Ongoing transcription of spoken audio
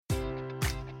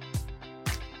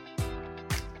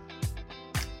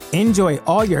Enjoy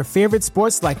all your favorite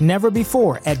sports like never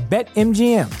before at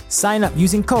BetMGM. Sign up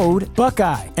using code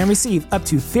Buckeye and receive up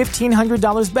to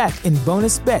 $1,500 back in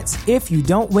bonus bets if you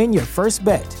don't win your first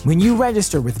bet. When you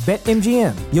register with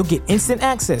BetMGM, you'll get instant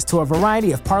access to a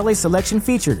variety of parlay selection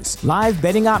features, live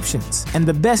betting options, and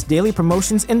the best daily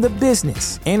promotions in the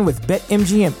business. And with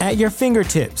BetMGM at your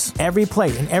fingertips, every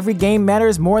play and every game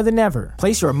matters more than ever.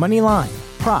 Place your money line,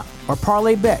 prop, or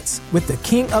parlay bets with the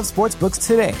king of sportsbooks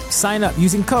today. Sign up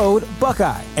using code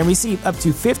Buckeye and receive up to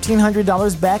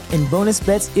 $1,500 back in bonus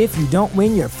bets if you don't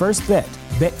win your first bet.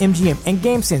 BetMGM and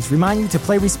GameSense remind you to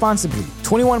play responsibly.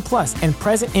 21 plus and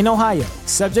present in Ohio,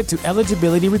 subject to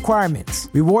eligibility requirements.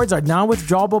 Rewards are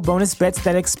non-withdrawable bonus bets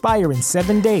that expire in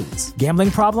 7 days. Gambling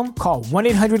problem? Call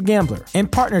 1-800-GAMBLER. In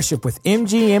partnership with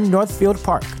MGM Northfield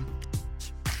Park.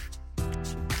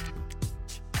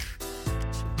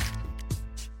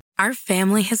 Our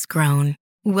family has grown.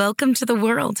 Welcome to the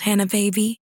world, Hannah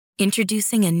baby.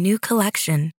 Introducing a new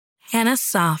collection, Hannah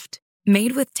Soft,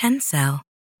 made with Tencel.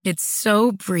 It's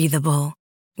so breathable,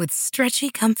 with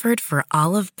stretchy comfort for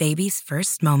all of baby's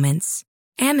first moments.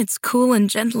 And it's cool and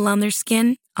gentle on their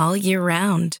skin all year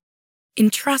round.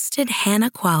 Entrusted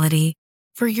Hannah quality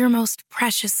for your most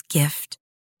precious gift.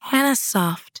 Hannah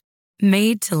Soft,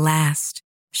 made to last.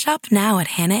 Shop now at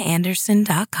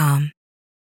hannahanderson.com.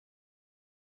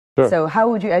 Sure. So how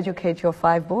would you educate your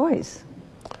 5 boys?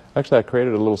 Actually, I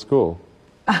created a little school.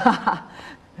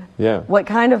 Yeah. What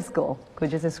kind of school?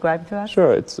 Could you describe to us?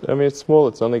 Sure. It's small.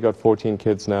 It's only got 14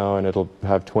 kids now, and it'll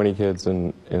have 20 kids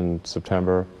in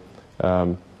September.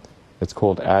 It's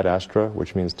called Ad Astra,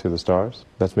 which means to the stars.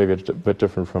 That's maybe a bit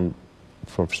different from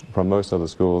most other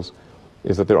schools,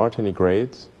 is that there aren't any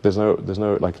grades. There's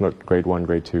no like not grade 1,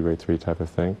 grade 2, grade 3 type of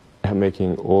thing.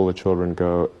 Making all the children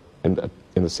go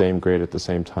in the same grade at the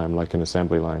same time, like an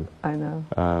assembly line. I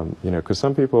know. Because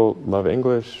some people love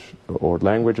English or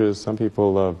languages, some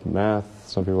people love math,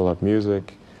 some people love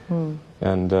music,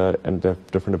 and they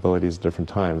have different abilities at different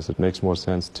times. It makes more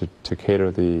sense to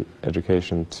cater the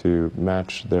education to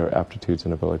match their aptitudes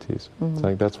and abilities. So I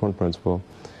think that's one principle.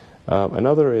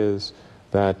 Another is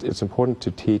that it's important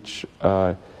to teach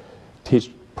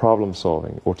problem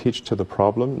solving, or teach to the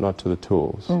problem, not to the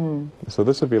tools. So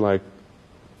this would be like,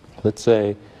 let's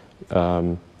say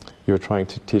you're trying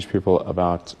to teach people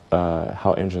about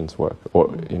how engines work,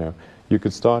 or you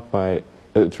could start by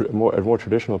a more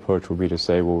traditional approach would be to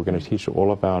say, well, we're going to teach you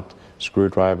all about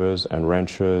screwdrivers and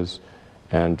wrenches,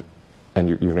 and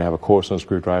you're going to have a course on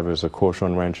screwdrivers, a course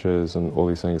on wrenches, and all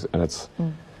these things. And this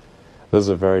is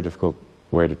a very difficult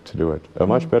way to do it. A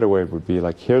much better way would be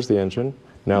like, here's the engine.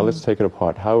 Now let's take it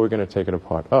apart. How are we going to take it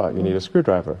apart? Oh, you need a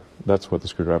screwdriver. That's what the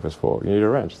screwdriver is for. You need a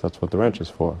wrench. That's what the wrench is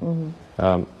for.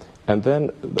 And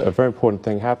then a very important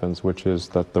thing happens, which is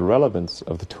that the relevance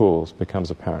of the tools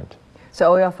becomes apparent. So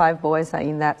all your 5 boys are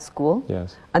in that school?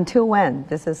 Yes. Until when?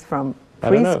 This is from preschool? I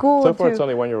don't know. So far it's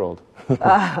only 1-year-old.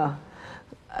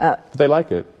 They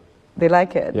like it. They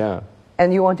like it? Yeah.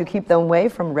 And you want to keep them away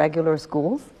from regular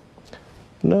schools?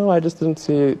 No, I just didn't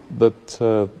see that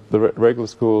the regular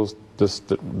schools,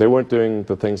 they weren't doing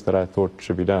the things that I thought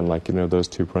should be done. Like, those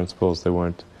 2 principles, they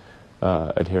weren't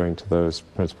adhering to those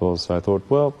principles. So I thought,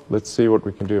 well, let's see what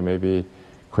we can do. Maybe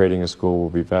creating a school will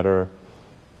be better.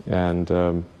 And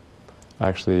I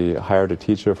actually hired a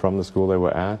teacher from the school they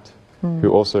were at,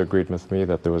 who also agreed with me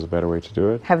that there was a better way to do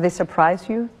it. Have they surprised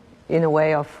you in a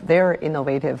way of their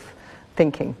innovative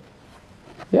thinking?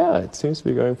 Yeah, it seems to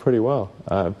be going pretty well.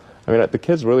 The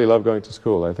kids really love going to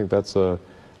school. I think that's a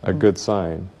good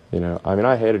sign.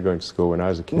 I hated going to school when I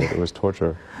was a kid. It was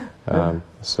torture.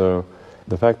 So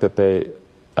the fact that they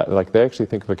actually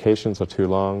think vacations are too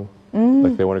long,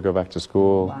 like they want to go back to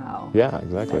school. Wow. Yeah,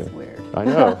 exactly. That's weird. I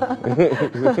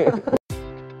know.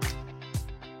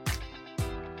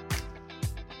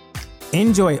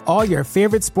 Enjoy all your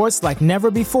favorite sports like never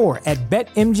before at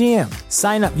BetMGM.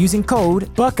 Sign up using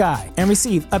code Buckeye and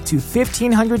receive up to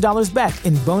 $1,500 back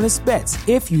in bonus bets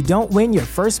if you don't win your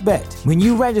first bet. When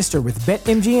you register with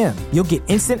BetMGM, you'll get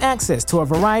instant access to a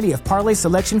variety of parlay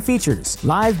selection features,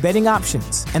 live betting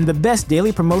options, and the best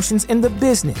daily promotions in the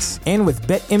business. And with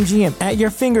BetMGM at your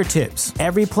fingertips,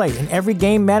 every play and every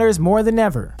game matters more than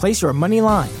ever. Place your money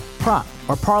line, prop,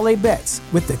 or parlay bets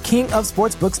with the king of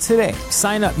sportsbooks today.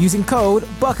 Sign up using code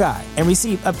Buckeye and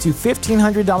receive up to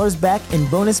 $1,500 back in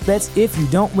bonus bets if you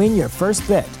don't win your first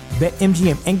bet.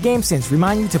 BetMGM and GameSense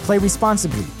remind you to play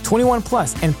responsibly. 21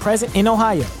 plus and present in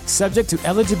Ohio, subject to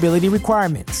eligibility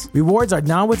requirements. Rewards are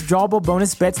non-withdrawable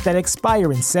bonus bets that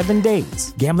expire in 7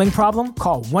 days. Gambling problem?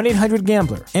 Call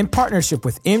 1-800-GAMBLER. In partnership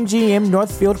with MGM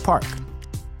Northfield Park.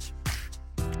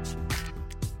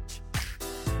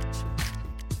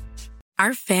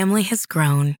 Our family has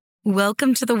grown.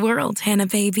 Welcome to the world, Hannah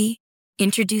baby.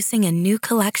 Introducing a new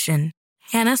collection,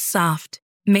 Hannah Soft,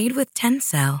 made with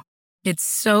Tencel. It's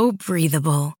so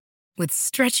breathable, with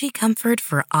stretchy comfort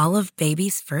for all of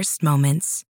baby's first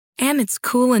moments. And it's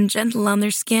cool and gentle on their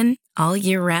skin all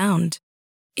year round.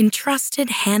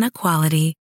 Entrusted Hannah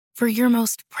quality for your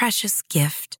most precious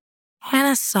gift.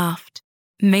 Hannah Soft,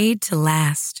 made to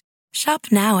last. Shop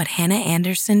now at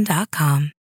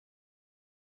hannahanderson.com.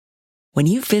 When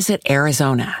you visit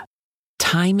Arizona,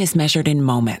 time is measured in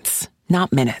moments,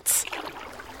 not minutes.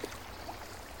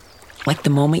 Like the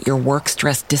moment your work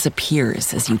stress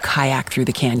disappears as you kayak through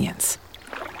the canyons.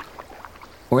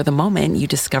 Or the moment you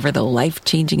discover the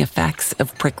life-changing effects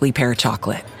of prickly pear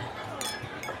chocolate.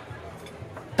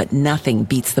 But nothing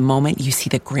beats the moment you see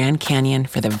the Grand Canyon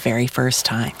for the very first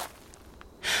time.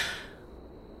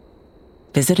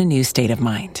 Visit a new state of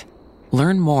mind.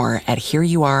 Learn more at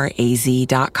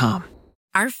hereyouareaz.com.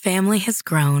 Our family has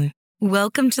grown.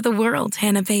 Welcome to the world,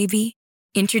 Hannah baby.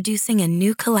 Introducing a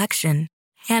new collection,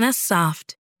 Hannah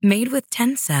Soft, made with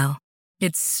Tencel.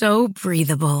 It's so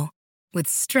breathable, with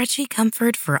stretchy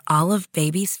comfort for all of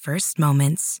baby's first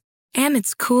moments. And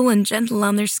it's cool and gentle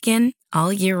on their skin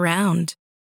all year round.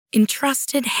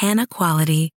 Entrusted Hannah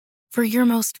quality for your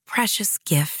most precious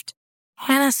gift.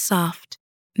 Hannah Soft,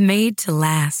 made to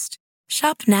last.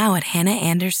 Shop now at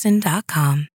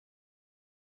hannahanderson.com.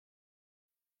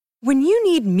 When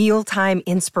you need mealtime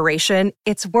inspiration,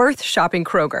 it's worth shopping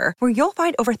Kroger, where you'll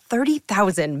find over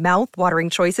 30,000 mouth-watering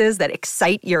choices that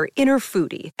excite your inner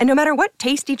foodie. And no matter what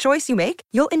tasty choice you make,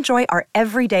 you'll enjoy our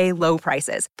everyday low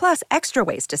prices, plus extra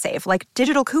ways to save, like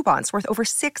digital coupons worth over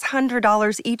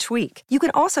 $600 each week. You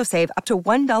can also save up to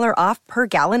 $1 off per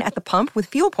gallon at the pump with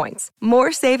fuel points.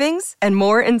 More savings and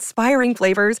more inspiring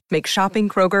flavors make shopping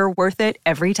Kroger worth it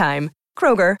every time.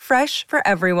 Kroger, fresh for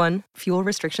everyone. Fuel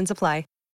restrictions apply.